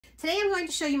Today I'm going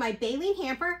to show you my baleen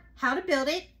hamper, how to build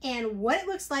it, and what it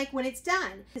looks like when it's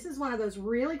done. This is one of those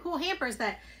really cool hampers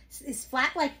that is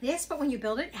flat like this, but when you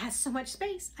build it, it has so much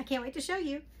space. I can't wait to show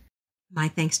you. My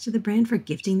thanks to the brand for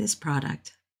gifting this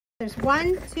product. There's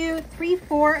 1, 2, 3,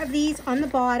 4 of these on the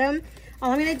bottom.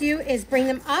 All I'm going to do is bring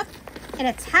them up and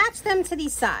attach them to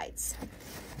these sides.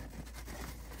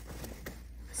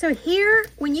 So here,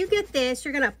 when you get this,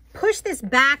 you're going to push this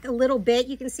back a little bit.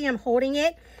 You can see I'm holding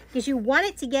it because you want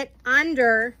it to get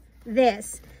under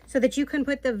this so that you can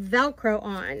put the Velcro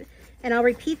on. And I'll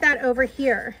repeat that over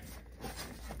here.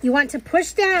 You want to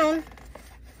push down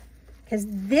because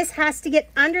this has to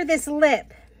get under this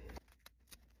lip.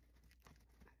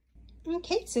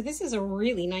 Okay, so this is a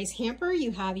really nice hamper.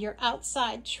 You have your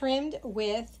outside trimmed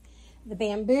with the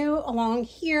bamboo along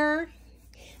here.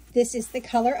 This is the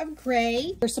color of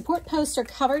gray. Your support posts are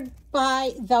covered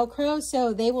by Velcro,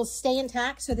 so they will stay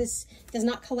intact, so this does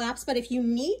not collapse. But if you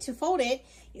need to fold it,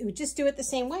 you would just do it the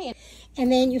same way. And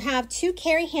then you have 2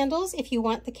 carry handles if you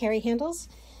want the carry handles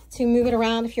to move it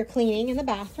around if you're cleaning in the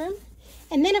bathroom.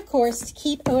 And then, of course, to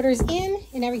keep odors in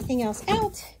and everything else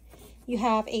out, you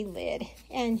have a lid.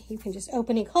 And you can just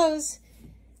open and close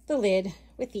the lid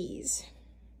with ease.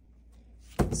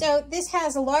 So this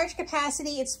has a large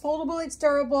capacity, it's foldable, it's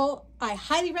durable. I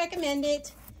highly recommend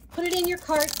it. Put it in your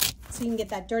cart so you can get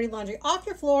that dirty laundry off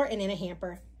your floor and in a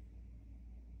hamper.